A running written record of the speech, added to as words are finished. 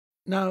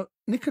Now,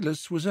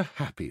 Nicholas was a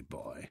happy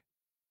boy.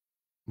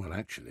 Well,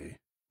 actually,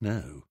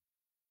 no.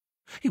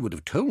 He would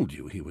have told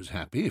you he was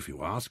happy if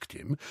you asked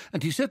him,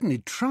 and he certainly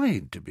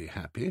tried to be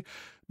happy,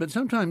 but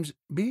sometimes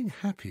being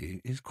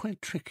happy is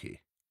quite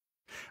tricky.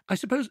 I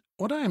suppose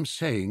what I am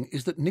saying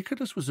is that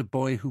Nicholas was a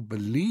boy who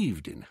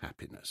believed in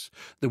happiness,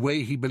 the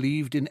way he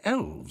believed in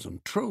elves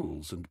and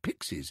trolls and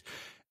pixies,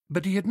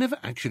 but he had never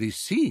actually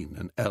seen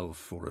an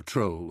elf or a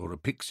troll or a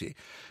pixie,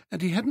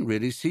 and he hadn't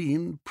really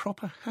seen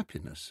proper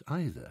happiness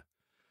either,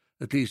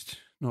 at least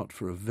not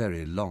for a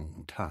very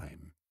long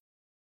time.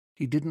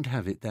 He didn't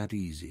have it that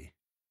easy.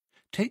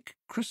 Take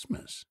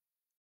Christmas.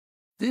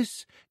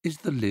 This is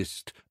the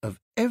list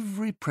of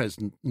every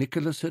present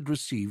Nicholas had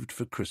received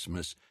for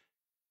Christmas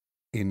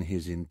in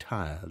his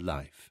entire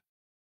life.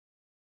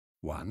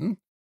 1.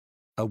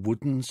 A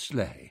wooden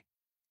sleigh.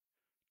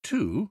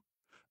 2.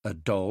 A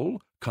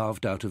doll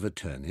carved out of a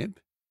turnip.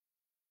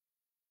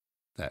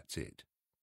 That's it.